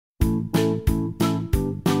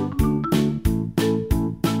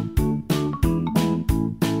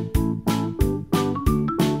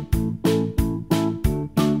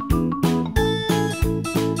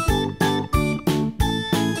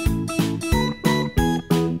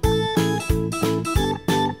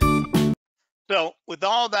with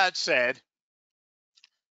all that said,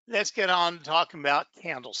 let's get on to talking about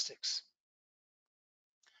candlesticks.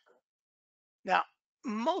 Now,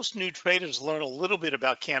 most new traders learn a little bit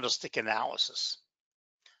about candlestick analysis,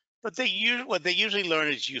 but what they usually learn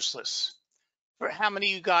is useless. For how many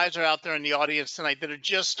of you guys are out there in the audience tonight that are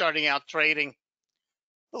just starting out trading?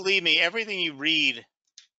 Believe me, everything you read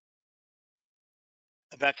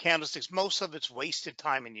about candlesticks, most of it's wasted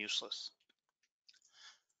time and useless.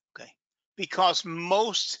 Okay, because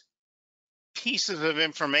most pieces of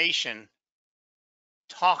information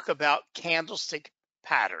talk about candlestick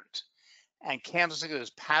patterns, and candlestick is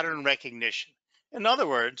pattern recognition. In other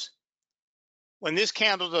words, when this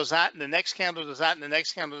candle does that, and the next candle does that, and the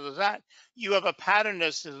next candle does that, you have a pattern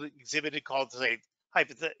that's exhibited called, say,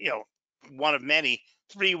 one of many,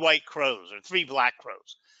 3 white crows or 3 black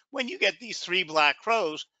crows. When you get these 3 black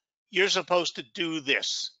crows, you're supposed to do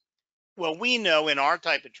this. Well, we know in our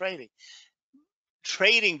type of trading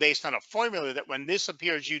based on a formula, that when this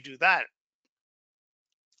appears, you do that,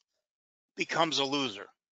 becomes a loser.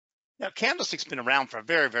 Now, candlestick's been around for a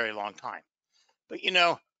very, very long time. But,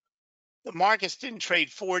 the markets didn't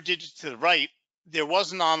trade 4 digits to the right. There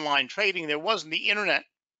wasn't online trading. There wasn't the internet.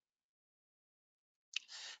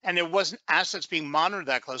 And there wasn't assets being monitored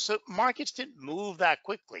that close. So markets didn't move that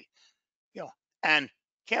quickly. And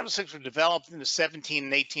candlesticks were developed in the 17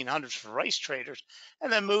 and 1800s for rice traders,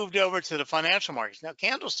 and then moved over to the financial markets. Now,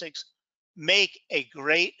 candlesticks make a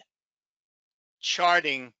great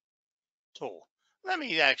charting tool.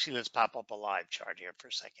 Let's pop up a live chart here for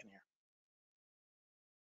a second here.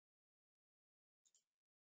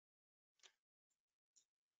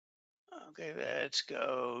 Okay, let's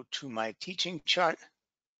go to my teaching chart.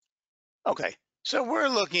 Okay, so we're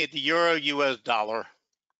looking at the Euro US dollar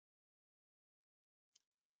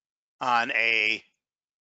on a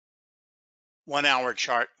 1-hour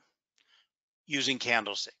chart using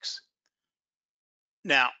candlesticks.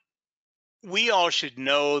 Now, we all should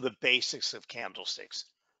know the basics of candlesticks.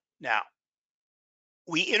 Now,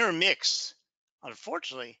 we intermix,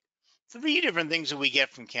 unfortunately, 3 different things that we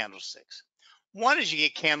get from candlesticks. One is you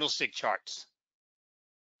get candlestick charts.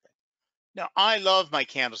 Now, I love my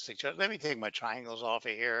candlestick chart. Let me take my triangles off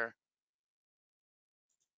of here.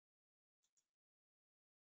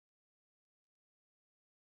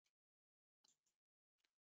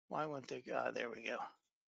 Why won't they go? There we go.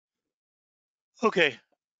 Okay.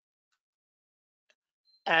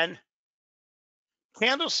 And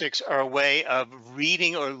candlesticks are a way of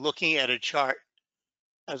reading or looking at a chart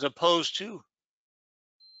as opposed to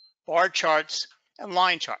bar charts and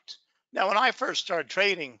line charts. Now, when I first started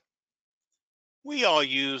trading, we all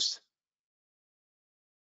used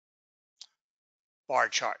bar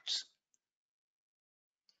charts.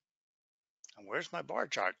 And where's my bar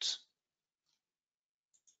charts?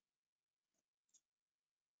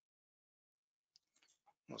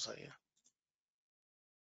 I'll tell you.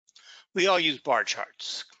 We all use bar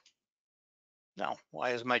charts. Now,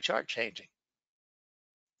 why is my chart changing?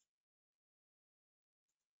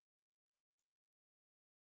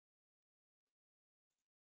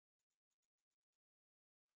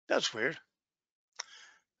 That's weird.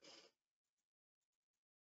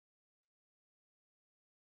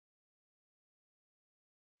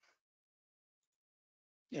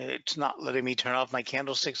 It's not letting me turn off my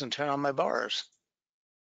candlesticks and turn on my bars.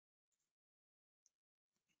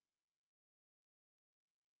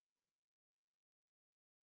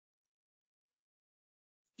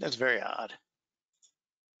 That's very odd.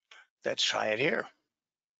 Let's try it here.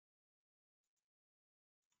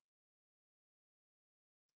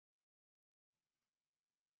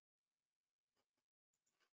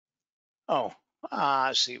 Oh,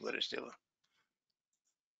 I see what it's doing.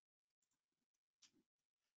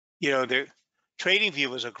 The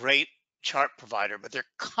TradingView is a great chart provider, but they're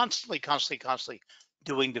constantly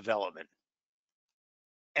doing development.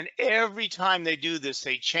 And every time they do this,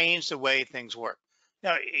 they change the way things work.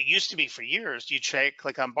 Now, it used to be for years, you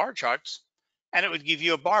click on bar charts and it would give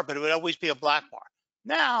you a bar, but it would always be a black bar.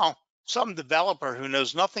 Now, some developer who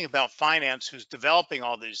knows nothing about finance, who's developing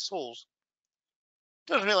all these tools,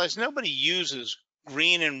 doesn't realize nobody uses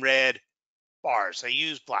green and red bars. They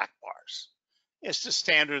use black bars. It's the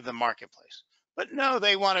standard of the marketplace. But no,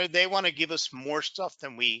 they want to give us more stuff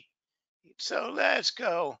than we need. So let's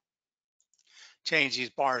go change these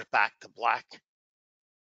bars back to black.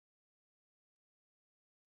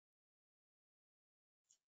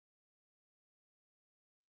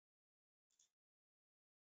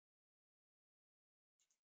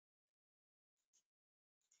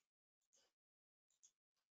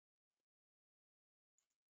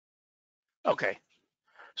 Okay,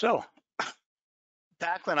 so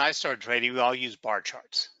Back when I started trading, we all used bar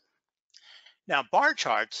charts. Now, bar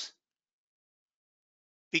charts,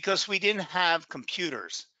 because we didn't have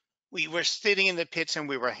computers, we were sitting in the pits and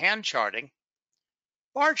we were hand charting.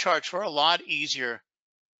 Bar charts were a lot easier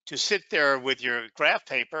to sit there with your graph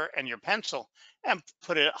paper and your pencil and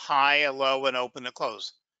put a high, a low, and open to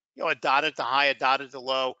close. You know, a dot at the high, a dot at the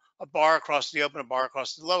low, a bar across the open, a bar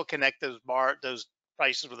across the low, connect those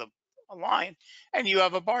prices with a line, and you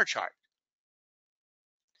have a bar chart,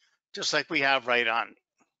 just like we have right on.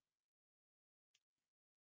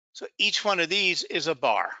 So each one of these is a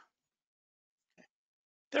bar.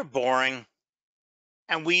 They're boring.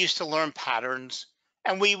 And we used to learn patterns,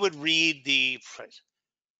 and we would read the phrase.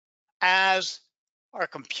 As our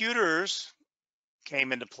computers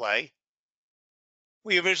came into play,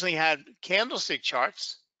 we originally had candlestick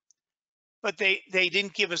charts, but they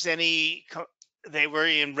didn't give us any. They were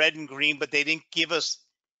in red and green, but they didn't give us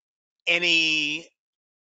any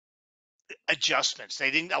adjustments. They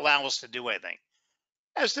didn't allow us to do anything.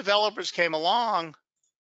 As developers came along,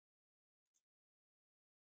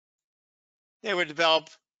 they would develop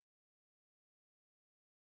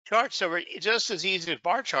charts that were just as easy as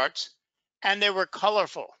bar charts, and they were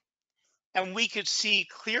colorful. And we could see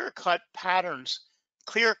clear-cut patterns,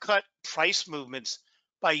 clear-cut price movements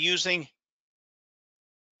by using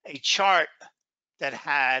a chart that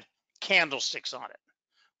had candlesticks on it.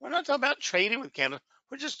 We're not talking about trading with candles.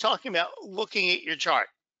 We're just talking about looking at your chart.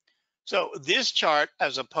 So this chart,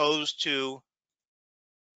 as opposed to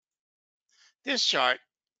this chart,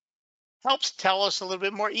 helps tell us a little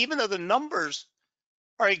bit more, even though the numbers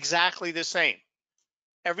are exactly the same.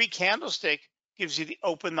 Every candlestick gives you the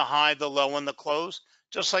open, the high, the low, and the close,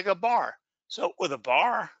 just like a bar. So with a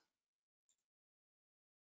bar,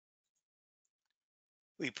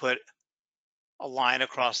 we put a line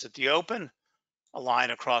across at the open, a line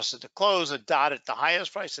across at the close, a dot at the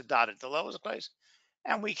highest price, a dot at the lowest price,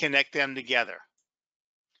 and we connect them together.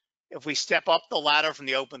 If we step up the ladder from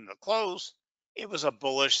the open to the close, it was a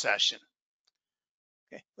bullish session.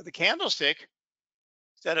 Okay. With the candlestick,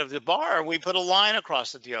 instead of the bar, we put a line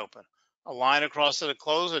across at the open, a line across at the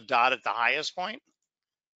close, a dot at the highest point,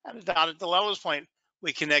 and a dot at the lowest point.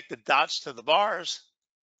 We connect the dots to the bars,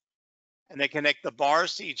 and they connect the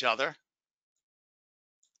bars to each other.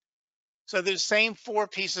 So the same four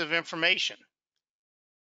pieces of information.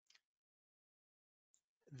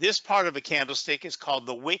 This part of a candlestick is called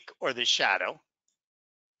the wick or the shadow.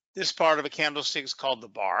 This part of a candlestick is called the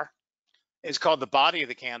bar. It's called the body of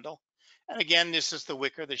the candle. And again, this is the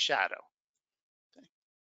wick or the shadow. Okay.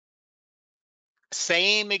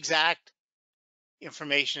 Same exact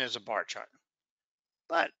information as a bar chart.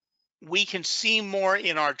 But we can see more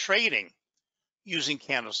in our trading using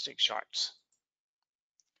candlestick charts.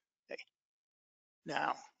 Okay.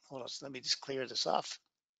 Now, hold on, let me just clear this off.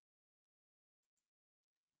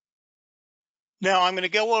 Now, I'm going to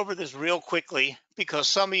go over this real quickly because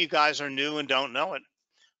some of you guys are new and don't know it.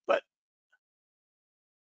 But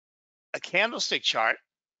a candlestick chart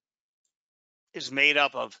is made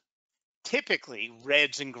up of typically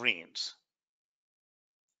reds and greens.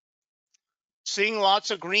 Seeing lots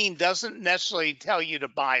of green doesn't necessarily tell you to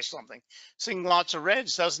buy something. Seeing lots of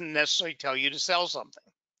reds doesn't necessarily tell you to sell something.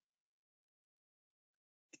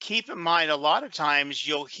 Keep in mind, a lot of times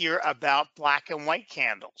you'll hear about black and white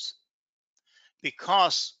candles,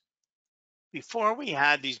 because before we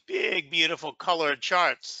had these big, beautiful colored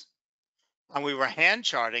charts and we were hand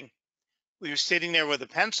charting, we were sitting there with a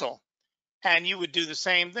pencil and you would do the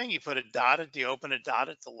same thing. You put a dot at the open, a dot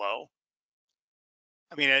at the low.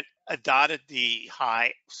 I mean, a dot at the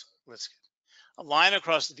high. Let's get a line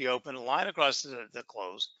across the open, a line across the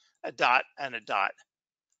close, a dot and a dot.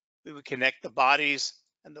 We would connect the bodies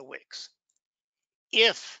and the wicks.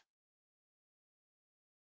 If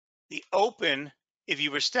the open, if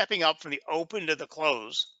you were stepping up from the open to the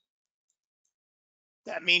close,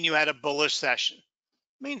 that means you had a bullish session.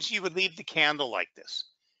 It means you would leave the candle like this.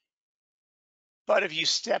 But if you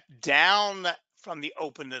step down from the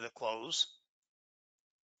open to the close,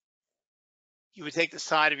 you would take the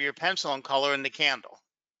side of your pencil and color in the candle.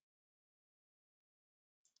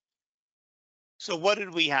 So what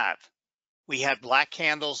did we have? We had black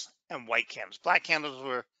candles and white candles. Black candles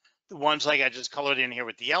were the ones like I just colored in here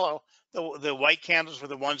with the yellow. The white candles were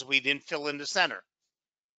the ones we didn't fill in the center.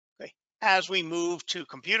 Okay. As we moved to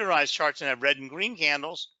computerized charts and have red and green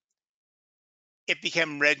candles, it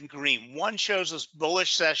became red and green. One shows us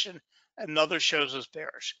bullish session, another shows us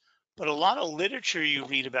bearish. But a lot of literature you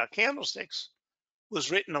read about candlesticks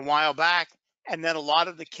was written a while back, and then a lot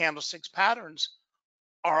of the candlesticks patterns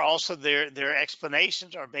are also their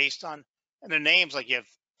explanations are based on, and their names, like you have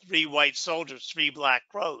 3 white soldiers, 3 black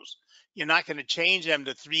crows. You're not going to change them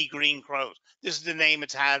to 3 green crows. This is the name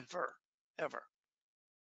it's had forever.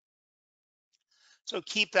 So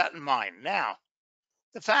keep that in mind. Now,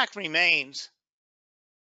 the fact remains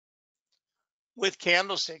with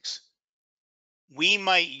candlesticks, we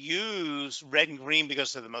might use red and green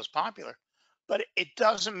because they're the most popular, but it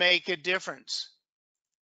doesn't make a difference.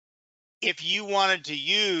 If you wanted to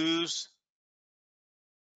use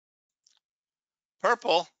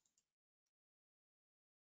purple,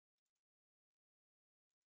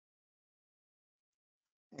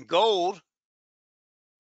 and gold,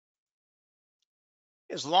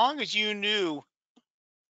 as long as you knew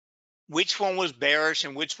which one was bearish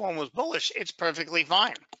and which one was bullish, it's perfectly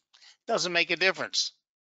fine. Doesn't make a difference.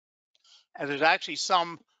 And there's actually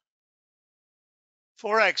some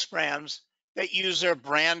Forex brands that use their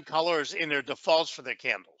brand colors in their defaults for their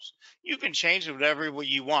candles. You can change it whatever way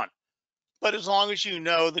you want, but as long as you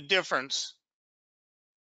know the difference,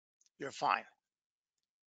 you're fine.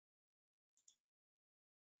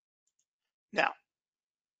 Now,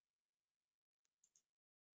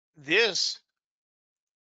 this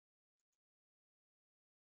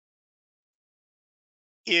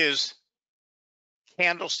is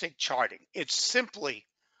candlestick charting. It's simply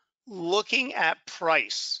looking at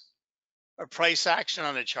price or price action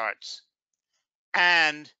on the charts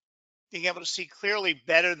and being able to see clearly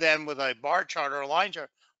better than with a bar chart or a line chart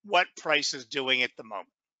what price is doing at the moment.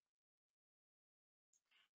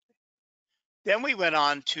 Then we went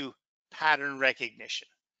on to pattern recognition.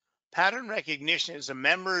 Pattern recognition is a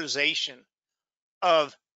memorization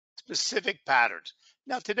of specific patterns.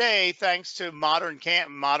 Now today, thanks to modern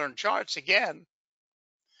charts, again,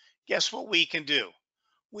 guess what we can do?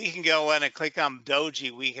 We can go in and click on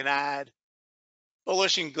Doji. We can add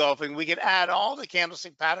bullish engulfing. We can add all the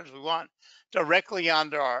candlestick patterns we want directly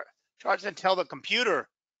onto our charts and tell the computer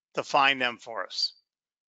to find them for us.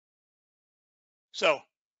 So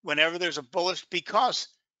whenever there's a bullish, because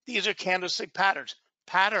these are candlestick patterns,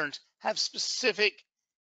 patterns have specific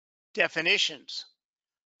definitions.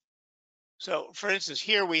 So for instance,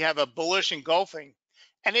 here we have a bullish engulfing,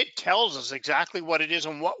 and it tells us exactly what it is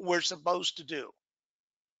and what we're supposed to do.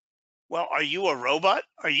 Well, are you a robot?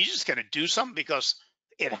 Are you just going to do something because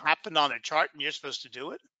it happened on a chart and you're supposed to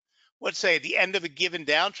do it? Let's say at the end of a given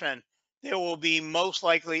downtrend, there will be most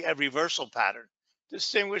likely a reversal pattern.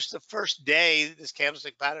 Distinguish the first day, this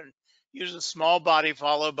candlestick pattern uses a small body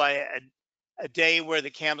followed by a day where the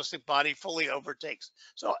candlestick body fully overtakes.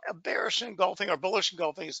 So a bearish engulfing or bullish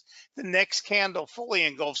engulfing is the next candle fully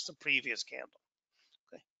engulfs the previous candle.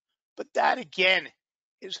 Okay. But that again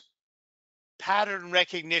is pattern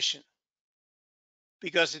recognition,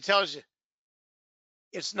 because it tells you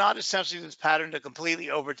it's not essentially this pattern to completely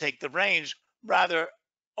overtake the range, rather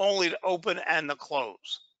only to open and the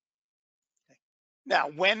close. Okay. Now,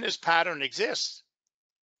 when this pattern exists,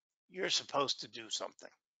 you're supposed to do something.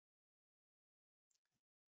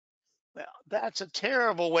 Well, that's a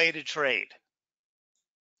terrible way to trade.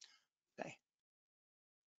 Okay.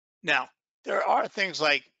 Now, there are things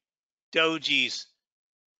like dojis,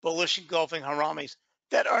 bullish engulfing haramis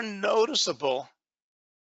that are noticeable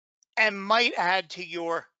and might add to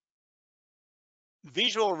your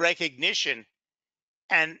visual recognition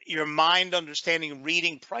and your mind understanding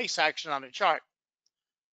reading price action on a chart.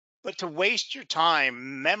 But to waste your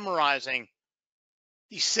time memorizing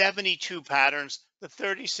the 72 patterns, the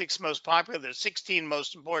 36 most popular, the 16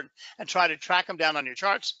 most important, and try to track them down on your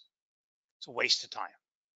charts, it's a waste of time.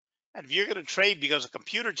 And if you're going to trade because a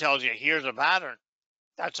computer tells you here's a pattern,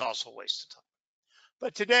 that's also a waste of time.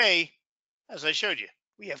 But today, as I showed you,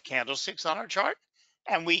 we have candlesticks on our chart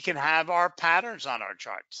and we can have our patterns on our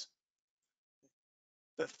charts.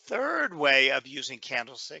 The third way of using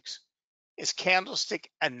candlesticks is candlestick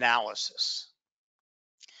analysis.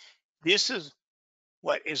 This is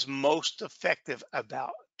what is most effective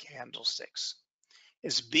about candlesticks,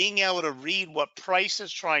 is being able to read what price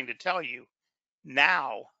is trying to tell you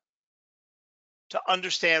now to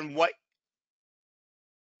understand what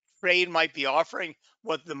trade might be offering,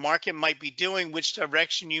 what the market might be doing, which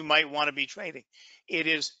direction you might want to be trading. It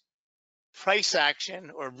is price action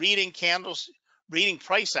or reading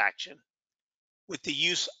price action with the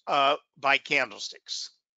use by candlesticks.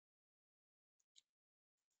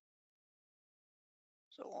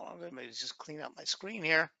 So I'm going to just clean up my screen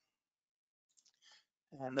here.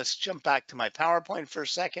 And let's jump back to my PowerPoint for a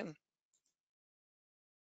second.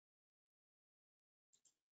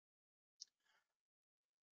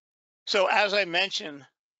 So as I mentioned,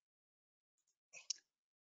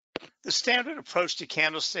 the standard approach to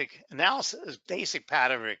candlestick analysis is basic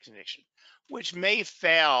pattern recognition, which may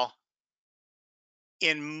fail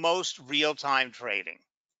in most real-time trading.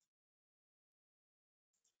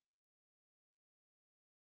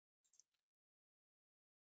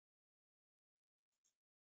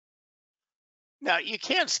 Now, you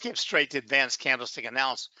can't skip straight to advanced candlestick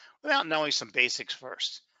analysis without knowing some basics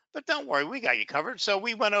first. But don't worry, we got you covered. So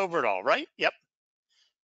we went over it all, right? Yep.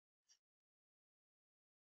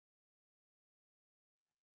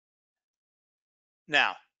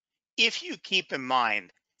 Now, if you keep in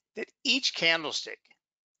mind that each candlestick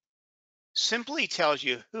simply tells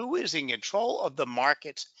you who is in control of the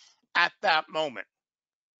markets at that moment,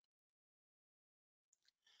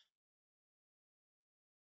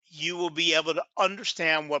 you will be able to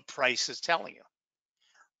understand what price is telling you.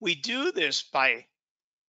 We do this by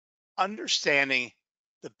understanding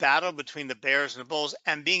the battle between the bears and the bulls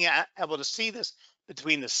and being able to see this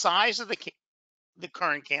between the size of the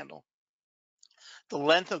current candle, the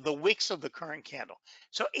length of the wicks of the current candle.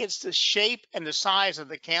 So it's the shape and the size of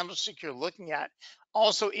the candlestick you're looking at,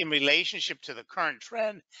 also in relationship to the current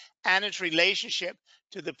trend and its relationship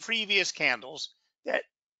to the previous candles, that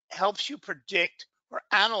helps you predict or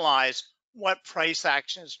analyze what price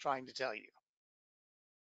action is trying to tell you.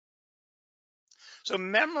 So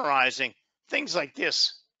memorizing things like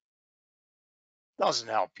this doesn't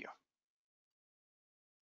help you.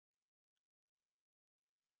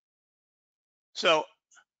 So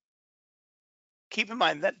keep in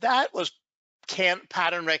mind that that was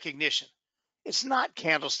pattern recognition. It's not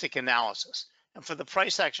candlestick analysis. And for the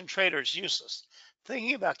price action trader, it's useless.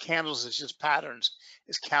 Thinking about candles as just patterns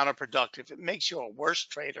is counterproductive. It makes you a worse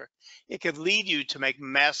trader. It could lead you to make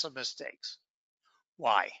massive mistakes.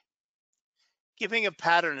 Why? Giving a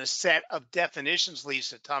pattern a set of definitions leads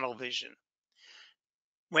to tunnel vision.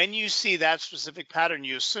 When you see that specific pattern,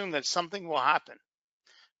 you assume that something will happen,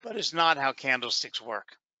 but it's not how candlesticks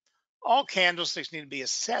work. All candlesticks need to be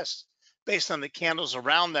assessed based on the candles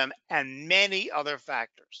around them and many other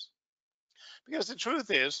factors. Because the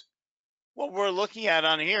truth is, what we're looking at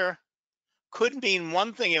on here could mean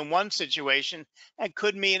one thing in one situation and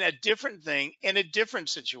could mean a different thing in a different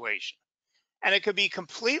situation. And it could be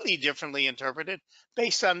completely differently interpreted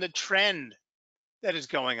based on the trend that is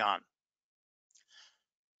going on.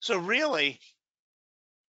 So really,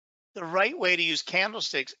 the right way to use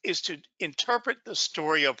candlesticks is to interpret the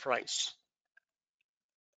story of price.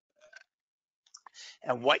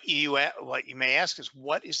 And what you may ask is,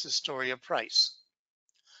 what is the story of price?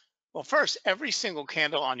 Well, first, every single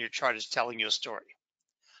candle on your chart is telling you a story.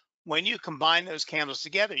 When you combine those candles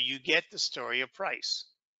together, you get the story of price.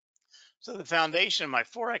 So the foundation of my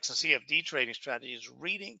Forex and CFD trading strategy is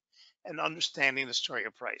reading and understanding the story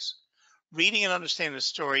of price. Reading and understanding the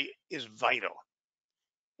story is vital.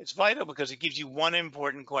 It's vital because it gives you one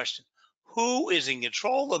important question: who is in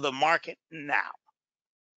control of the market now?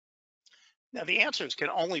 Now, the answers can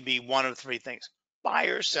only be one of three things: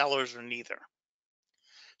 buyers, sellers, or neither.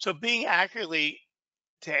 So being able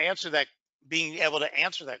to answer that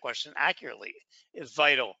question accurately is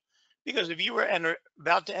vital. Because if you were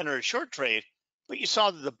about to enter a short trade, but you saw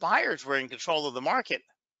that the buyers were in control of the market,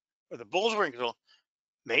 or the bulls were in control,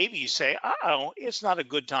 maybe you say, uh-oh, it's not a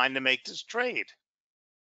good time to make this trade.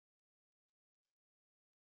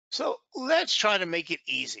 So let's try to make it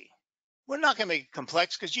easy. We're not going to make it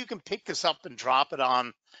complex, because you can pick this up and drop it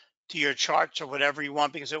on to your charts or whatever you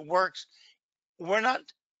want, because it works. We're not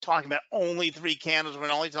talking about only 3 candles. We're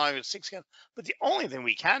only talking about 6 candles. But the only thing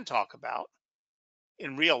we can talk about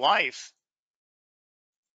in real life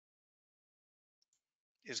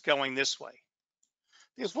is going this way.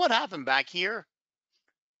 Because what happened back here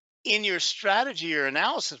in your strategy or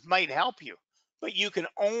analysis might help you, but you can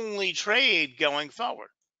only trade going forward.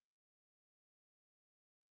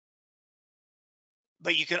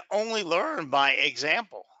 But you can only learn by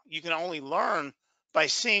example. You can only learn by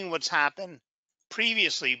seeing what's happened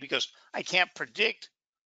previously, because I can't predict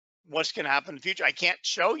what's going to happen in the future. I can't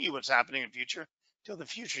show you what's happening in the future till the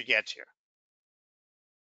future gets here.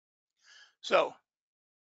 So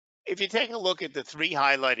if you take a look at the 3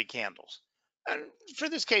 highlighted candles, and for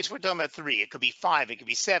this case, we're talking about 3. It could be 5, it could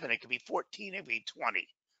be 7, it could be 14, it could be 20.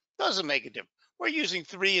 Doesn't make a difference. We're using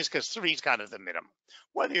 3 is because 3 is kind of the minimum.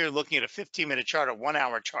 Whether you're looking at a 15-minute chart or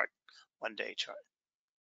 1-hour chart, 1-day chart.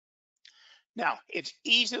 Now, it's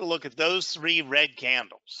easy to look at those 3 red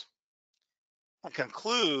candles and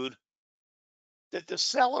conclude that the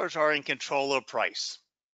sellers are in control of price,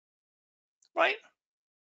 right?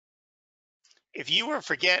 If you were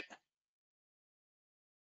forget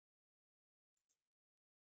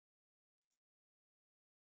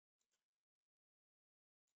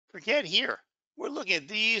here, we're looking at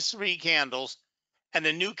these 3 candles and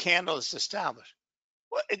the new candle is established.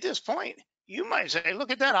 Well, at this point, You might say,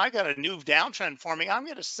 look at that, I got a new downtrend forming. I'm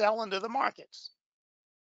going to sell into the markets.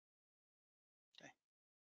 Okay.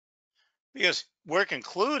 Because we're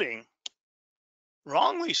concluding,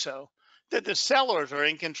 wrongly so, that the sellers are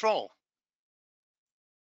in control.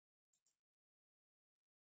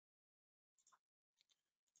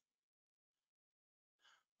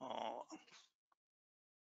 Oh,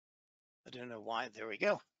 I don't know why. There we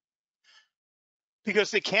go.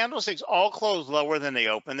 Because the candlesticks all closed lower than they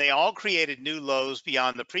opened. They all created new lows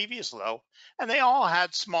beyond the previous low, and they all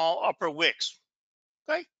had small upper wicks.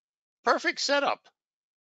 Okay, perfect setup.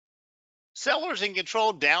 Sellers in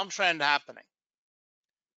control, downtrend happening.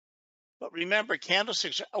 But remember,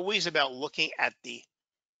 candlesticks are always about looking at the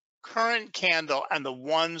current candle and the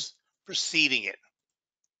ones preceding it.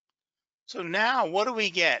 So now what do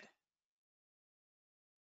we get?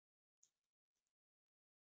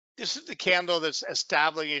 This is the candle that's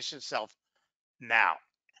establishing itself now.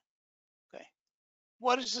 Okay.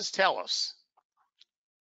 What does this tell us?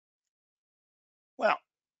 Well,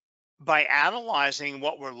 by analyzing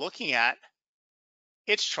what we're looking at,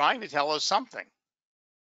 it's trying to tell us something.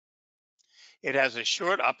 It has a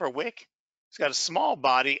short upper wick, it's got a small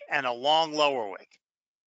body, and a long lower wick.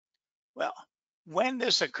 Well, when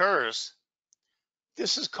this occurs,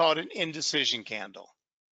 this is called an indecision candle.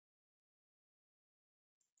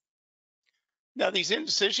 Now, these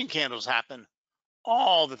indecision candles happen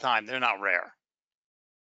all the time. They're not rare.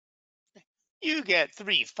 You get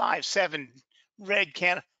 3, 5, 7 red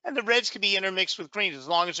candles, and the reds can be intermixed with greens as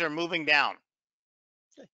long as they're moving down.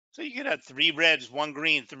 So you can have 3 reds, 1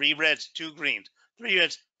 green, 3 reds, 2 greens, 3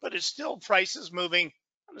 reds, but it's still prices moving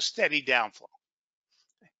on a steady downflow.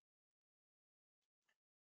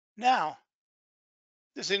 Now,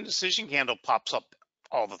 this indecision candle pops up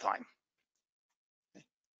all the time.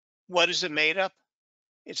 What is it made up?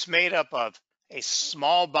 It's made up of a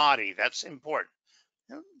small body. That's important.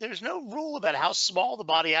 There's no rule about how small the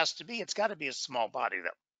body has to be. It's got to be a small body, though.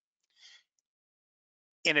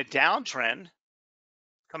 In a downtrend,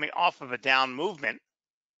 coming off of a down movement,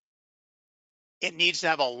 it needs to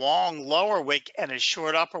have a long lower wick and a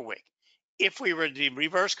short upper wick. If we were to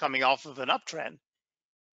reverse coming off of an uptrend,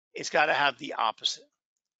 it's got to have the opposite.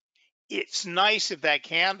 It's nice if that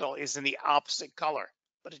candle is in the opposite color,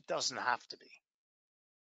 but it doesn't have to be.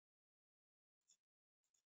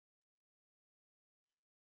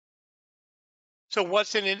 So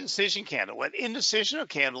what's an indecision candle? An indecision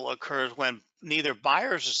candle occurs when neither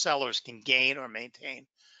buyers or sellers can gain or maintain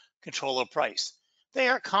control of price. They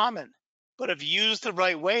are common, but if used the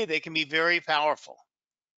right way, they can be very powerful.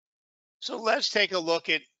 So let's take a look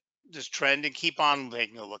at this trend and keep on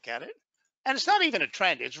taking a look at it. And it's not even a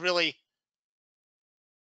trend. It's really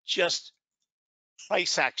just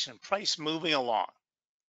price action, price moving along.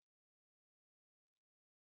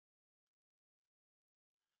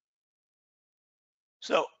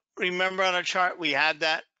 So remember on our chart, we had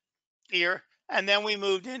that here, and then we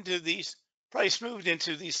moved into these, price moved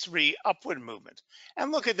into these 3 upward movements.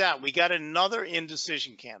 And look at that, we got another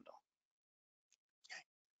indecision candle.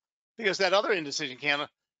 Because that other indecision candle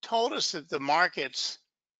told us that the markets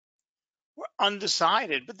were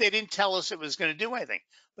undecided, but they didn't tell us it was going to do anything.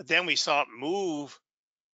 But then we saw it move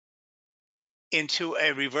into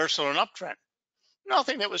a reversal or an uptrend.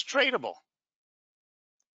 Nothing that was tradable.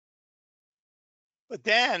 But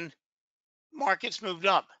then markets moved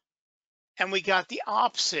up and we got the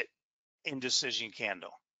opposite indecision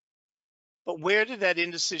candle. But where did that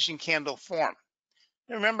indecision candle form?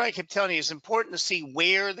 Now remember, I kept telling you it's important to see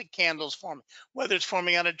where the candle's forming, whether it's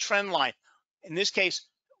forming on a trend line. In this case,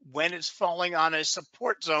 when it's falling on a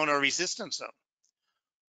support zone or resistance zone.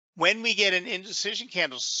 When we get an indecision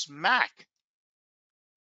candle smack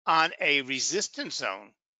on a resistance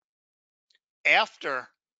zone after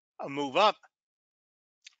a move up,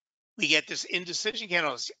 we get this indecision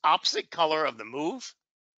candle. It's the opposite color of the move.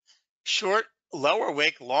 Short lower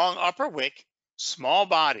wick, long upper wick, small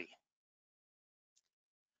body.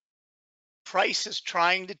 Price is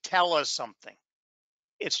trying to tell us something.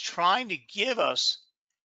 It's trying to give us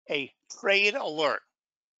a trade alert.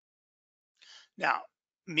 Now,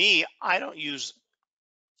 I don't use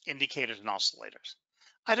indicators and oscillators.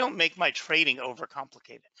 I don't make my trading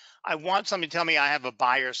overcomplicated. I want somebody to tell me I have a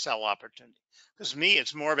buy or sell opportunity. Because me,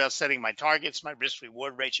 it's more about setting my targets, my risk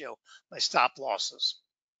reward ratio, my stop losses.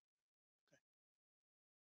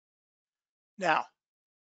 Now,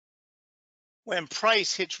 when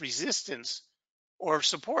price hits resistance or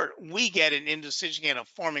support, we get an indecision candle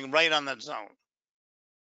forming right on that zone.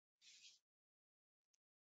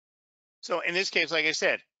 So in this case, like I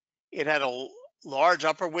said, it had a large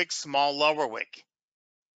upper wick, small lower wick.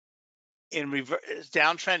 In reverse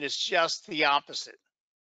downtrend, it's just the opposite.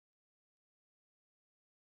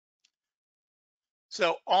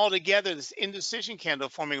 So altogether, this indecision candle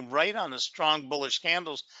forming right on the strong bullish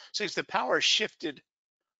candles since the power shifted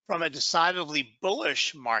from a decidedly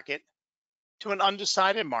bullish market to an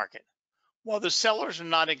undecided market. While the sellers are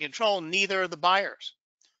not in control, neither are the buyers.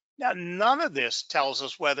 Now, none of this tells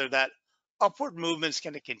us whether that upward movement's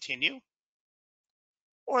going to continue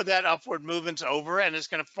or that upward movement's over and it's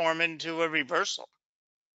going to form into a reversal.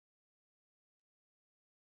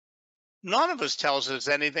 None of us tells us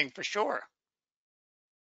anything for sure.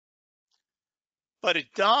 But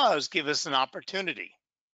it does give us an opportunity.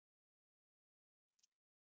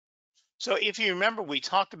 So if you remember, we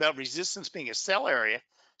talked about resistance being a sell area,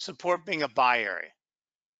 support being a buy area.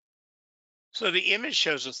 So the image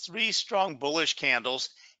shows us 3 strong bullish candles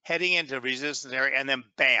heading into resistance area, and then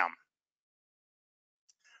bam,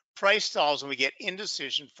 price stalls and we get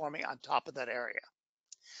indecision forming on top of that area.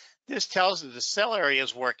 This tells us the sell area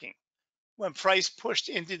is working. When price pushed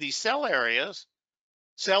into these sell areas,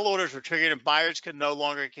 sell orders were triggered and buyers could no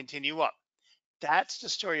longer continue up. That's the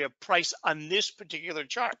story of price on this particular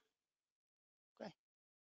chart. Okay.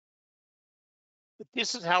 But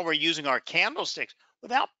this is how we're using our candlesticks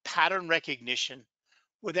without pattern recognition,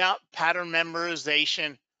 without pattern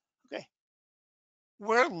memorization. Okay.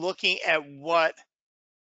 We're looking at what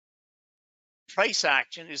price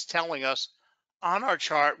action is telling us on our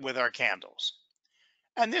chart with our candles.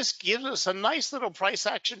 And this gives us a nice little price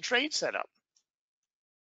action trade setup.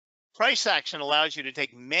 Price action allows you to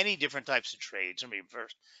take many different types of trades and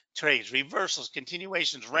reversals,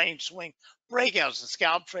 continuations, range, swing, breakouts, and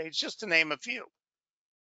scalp trades, just to name a few.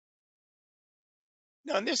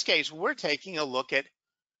 Now, in this case, we're taking a look at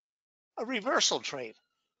a reversal trade.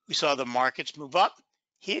 We saw the markets move up,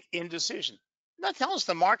 hit indecision. That tells us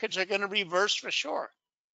the markets are going to reverse for sure.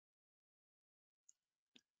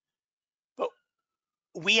 But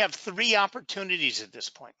we have 3 opportunities at this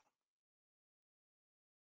point.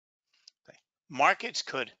 Okay. Markets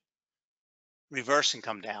could reverse and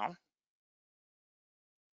come down.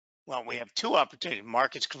 Well, we have 2 opportunities.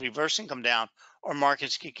 Markets could reverse and come down, or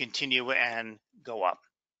markets could continue and go up.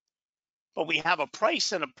 But we have a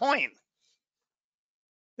price and a point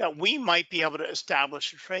that we might be able to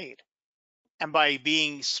establish a trade. And by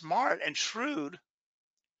being smart and shrewd,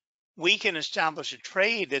 we can establish a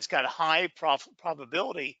trade that's got high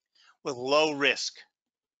probability with low risk.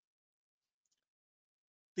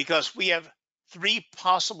 Because we have 3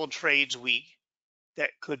 possible trades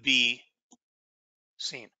that could be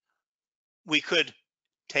seen. We could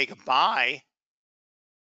take a buy.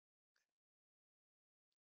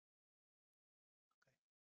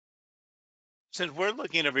 Since we're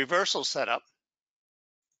looking at a reversal setup,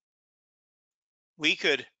 we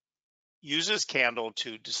could use this candle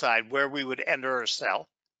to decide where we would enter or sell,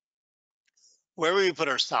 where we would put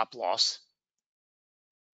our stop loss,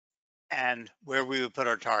 and where we would put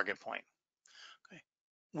our target point. Okay.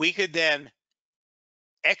 We could then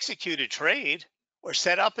execute a trade or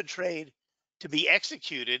set up a trade to be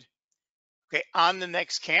executed, okay, on the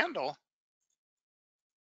next candle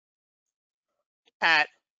at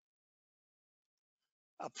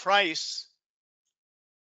a price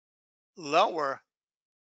lower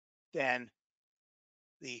than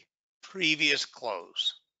the previous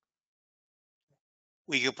close.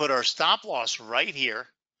 We could put our stop loss right here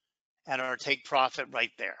and our take profit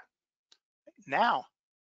right there. Now,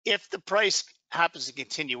 if the price happens to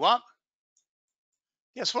continue up,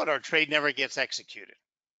 guess what? Our trade never gets executed.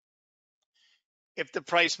 If the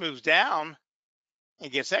price moves down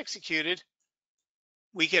and gets executed,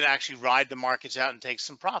 we could actually ride the markets out and take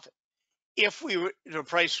some profit. If the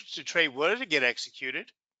price to trade were to get executed,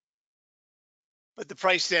 but the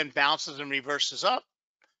price then bounces and reverses up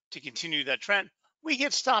to continue that trend, we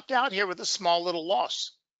get stopped out here with a small little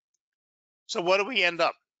loss. So what do we end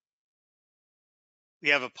up? We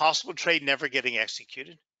have a possible trade never getting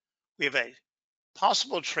executed. We have a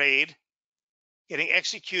possible trade getting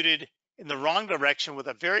executed in the wrong direction with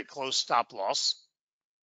a very close stop loss,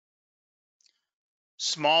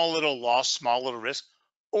 small little loss, small little risk,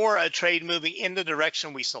 or a trade moving in the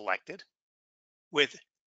direction we selected with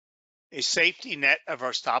a safety net of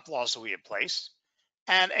our stop loss that we had placed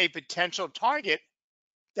and a potential target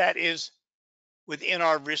that is within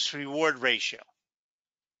our risk reward ratio.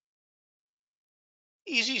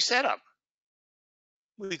 Easy setup.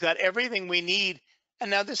 We've got everything we need.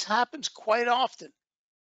 And now this happens quite often.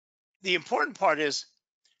 The important part is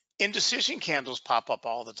indecision candles pop up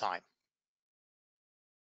all the time.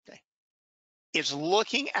 Okay. It's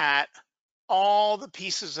looking at all the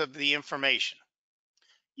pieces of the information.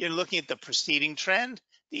 You're looking at the preceding trend,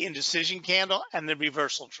 the indecision candle, and the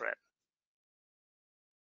reversal trend.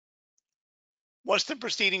 What's the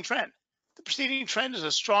preceding trend? The preceding trend is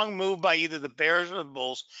a strong move by either the bears or the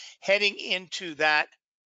bulls heading into that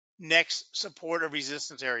next support or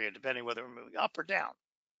resistance area, depending whether we're moving up or down.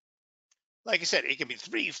 Like I said, it can be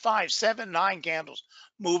 3, 5, 7, 9 candles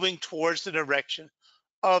moving towards the direction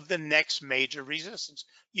of the next major resistance.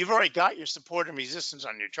 You've already got your support and resistance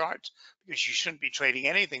on your charts because you shouldn't be trading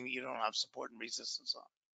anything that you don't have support and resistance on.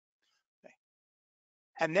 Okay.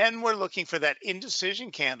 And then we're looking for that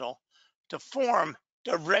indecision candle to form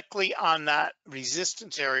directly on that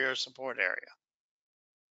resistance area or support area.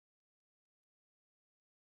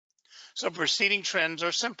 So preceding trends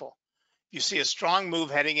are simple. You see a strong move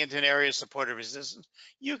heading into an area of support or resistance,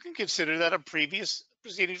 you can consider that a previous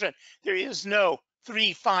preceding trend. There is no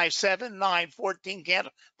 3, 5, 7, 9, 14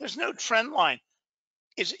 candle. There's no trend line.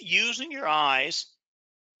 It's using your eyes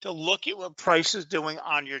to look at what price is doing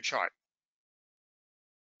on your chart.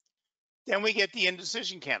 Then we get the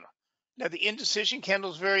indecision candle. Now the indecision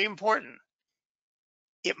candle is very important.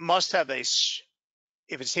 It must have if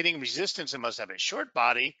it's hitting resistance, it must have a short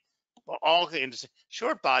body. Well, all the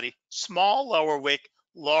short body, small lower wick,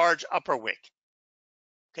 large upper wick.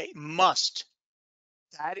 Okay, must.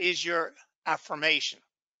 That is your affirmation.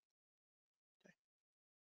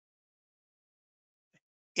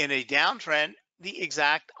 In a downtrend, the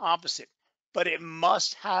exact opposite, but it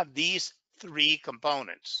must have these three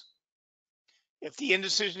components. If the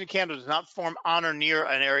indecision candle does not form on or near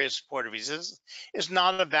an area of support or resistance, it's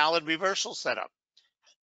not a valid reversal setup.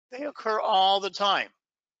 They occur all the time.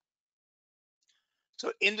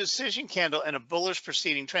 So indecision candle and a bullish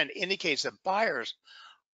preceding trend indicates that buyers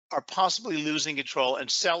are possibly losing control and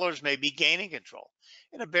sellers may be gaining control.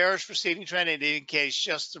 In a bearish preceding trend, it indicates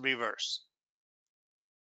just the reverse.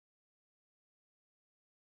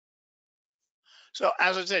 So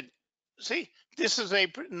as I said, see, this is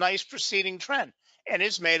a nice preceding trend, and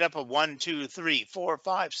it's made up of 1, 2, 3, 4,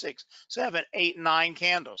 5, 6, 7, 8, 9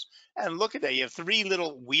 candles. And look at that, you have 3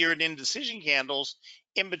 little weird indecision candles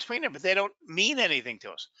in between them, but they don't mean anything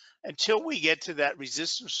to us. Until we get to that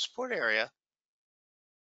resistance support area,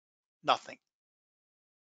 nothing.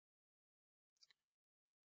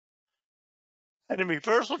 And the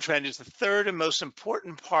reversal trend is the third and most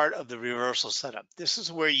important part of the reversal setup. This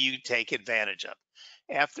is where you take advantage of.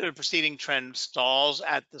 After the preceding trend stalls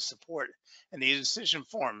at the support and the indecision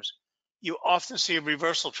forms, you often see a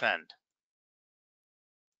reversal trend.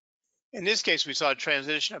 In this case, we saw a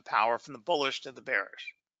transition of power from the bullish to the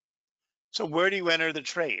bearish. So where do you enter the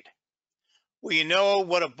trade? Well, you know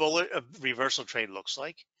what a reversal trade looks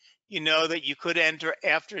like. You know that you could enter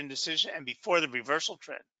after indecision and before the reversal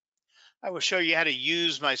trend. I will show you how to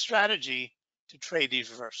use my strategy to trade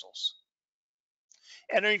these reversals.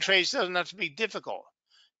 Entering trades doesn't have to be difficult.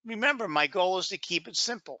 Remember, my goal is to keep it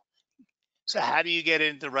simple. So how do you get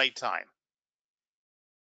in at the right time?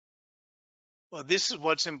 Well, this is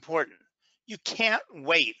what's important. You can't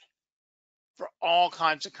wait for all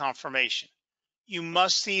kinds of confirmation. You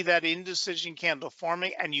must see that indecision candle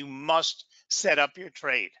forming and you must set up your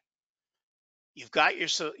trade. You've got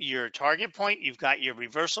your target point, you've got your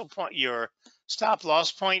reversal point, your stop loss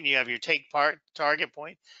point, you have your target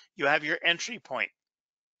point, you have your entry point,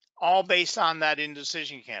 all based on that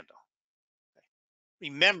indecision candle.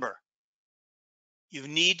 Remember, you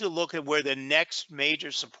need to look at where the next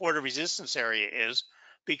major support or resistance area is,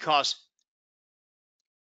 because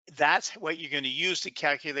that's what you're going to use to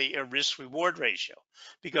calculate your risk reward ratio.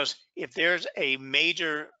 Because if there's a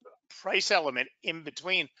major price element in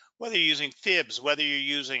between, whether you're using fibs, whether you're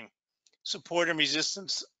using support and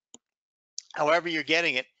resistance, however you're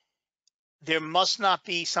getting it, there must not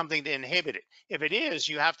be something to inhibit it. If it is,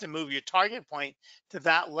 you have to move your target point to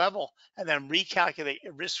that level and then recalculate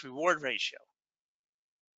your risk reward ratio.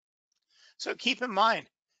 So keep in mind,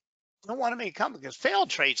 you don't want to make a comment because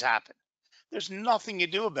failed trades happen. There's nothing you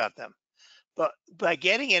do about them. But by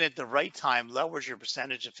getting in at the right time lowers your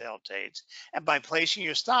percentage of failed trades. And by placing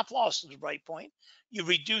your stop loss at the right point, you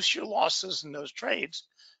reduce your losses in those trades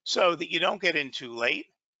so that you don't get in too late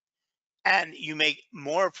and you make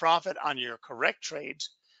more profit on your correct trades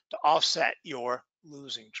to offset your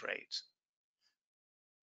losing trades.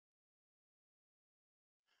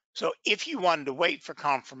 So if you wanted to wait for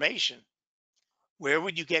confirmation, where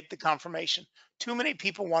would you get the confirmation? Too many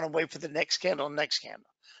people want to wait for the next candle, next candle.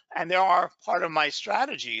 And there are part of my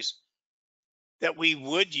strategies that we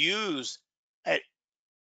would use an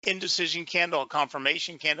indecision candle, a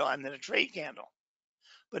confirmation candle, and then a trade candle,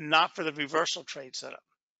 but not for the reversal trade setup.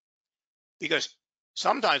 Because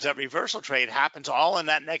Sometimes that reversal trade happens all in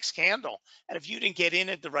that next candle. And if you didn't get in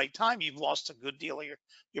at the right time, you've lost a good deal of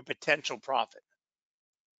your potential profit.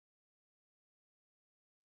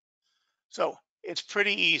 So it's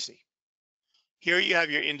pretty easy. Here you have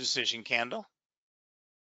your indecision candle.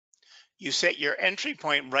 You set your entry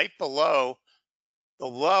point right below the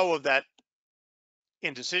low of that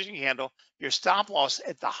indecision candle, your stop loss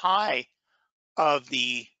at the high of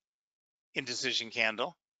the indecision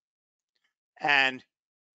candle, and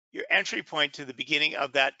your entry point to the beginning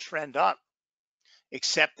of that trend up,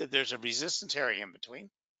 except that there's a resistance area in between,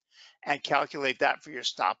 and calculate that for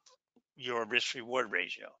your risk reward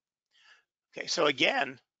ratio. Okay, so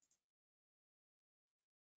again,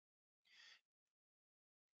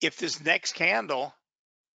 if this next candle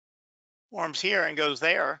forms here and goes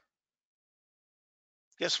there,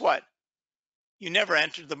 guess what? You never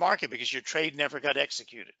entered the market because your trade never got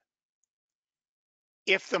executed.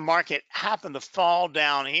 If the market happened to fall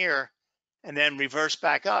down here and then reverse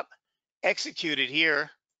back up, executed here,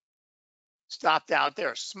 stopped out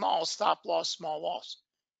there, small stop loss, small loss.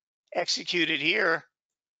 Executed here,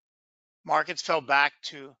 markets fell back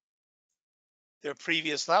to their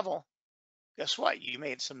previous level. Guess what? You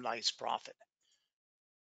made some nice profit.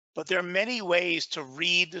 But there are many ways to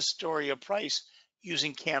read the story of price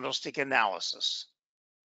using candlestick analysis.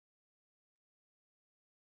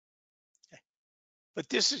 But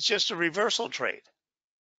this is just a reversal trade.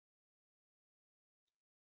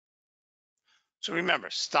 So remember,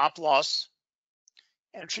 stop loss,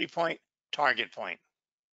 entry point, target point.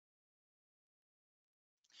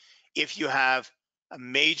 If you have a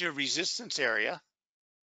major resistance area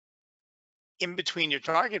in between your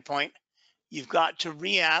target point, you've got to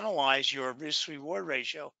reanalyze your risk reward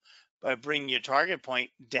ratio by bringing your target point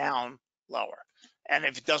down lower. And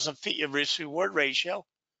if it doesn't fit your risk reward ratio,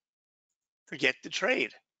 forget the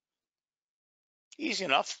trade. Easy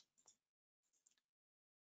enough.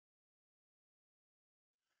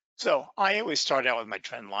 So I always start out with my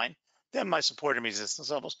trend line, then my support and resistance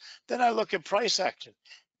levels. Then I look at price action.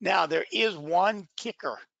 Now there is one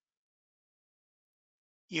kicker.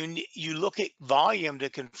 You look at volume to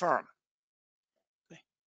confirm.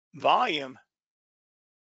 Volume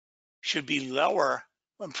should be lower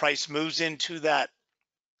when price moves into that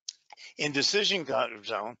indecision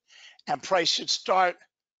zone, and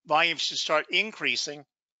volume should start increasing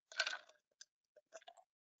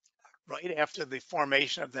right after the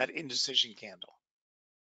formation of that indecision candle.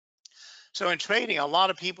 So in trading, a lot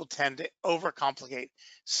of people tend to overcomplicate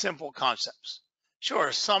simple concepts.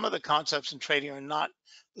 Sure, some of the concepts in trading are not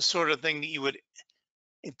the sort of thing that you would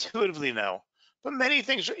intuitively know, but many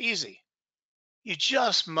things are easy. You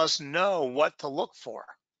just must know what to look for.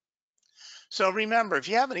 So remember, if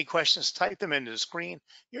you have any questions, type them into the screen.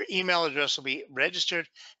 Your email address will be registered,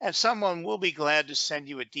 and someone will be glad to send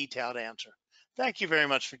you a detailed answer. Thank you very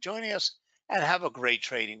much for joining us, and have a great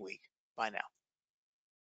trading week. Bye now.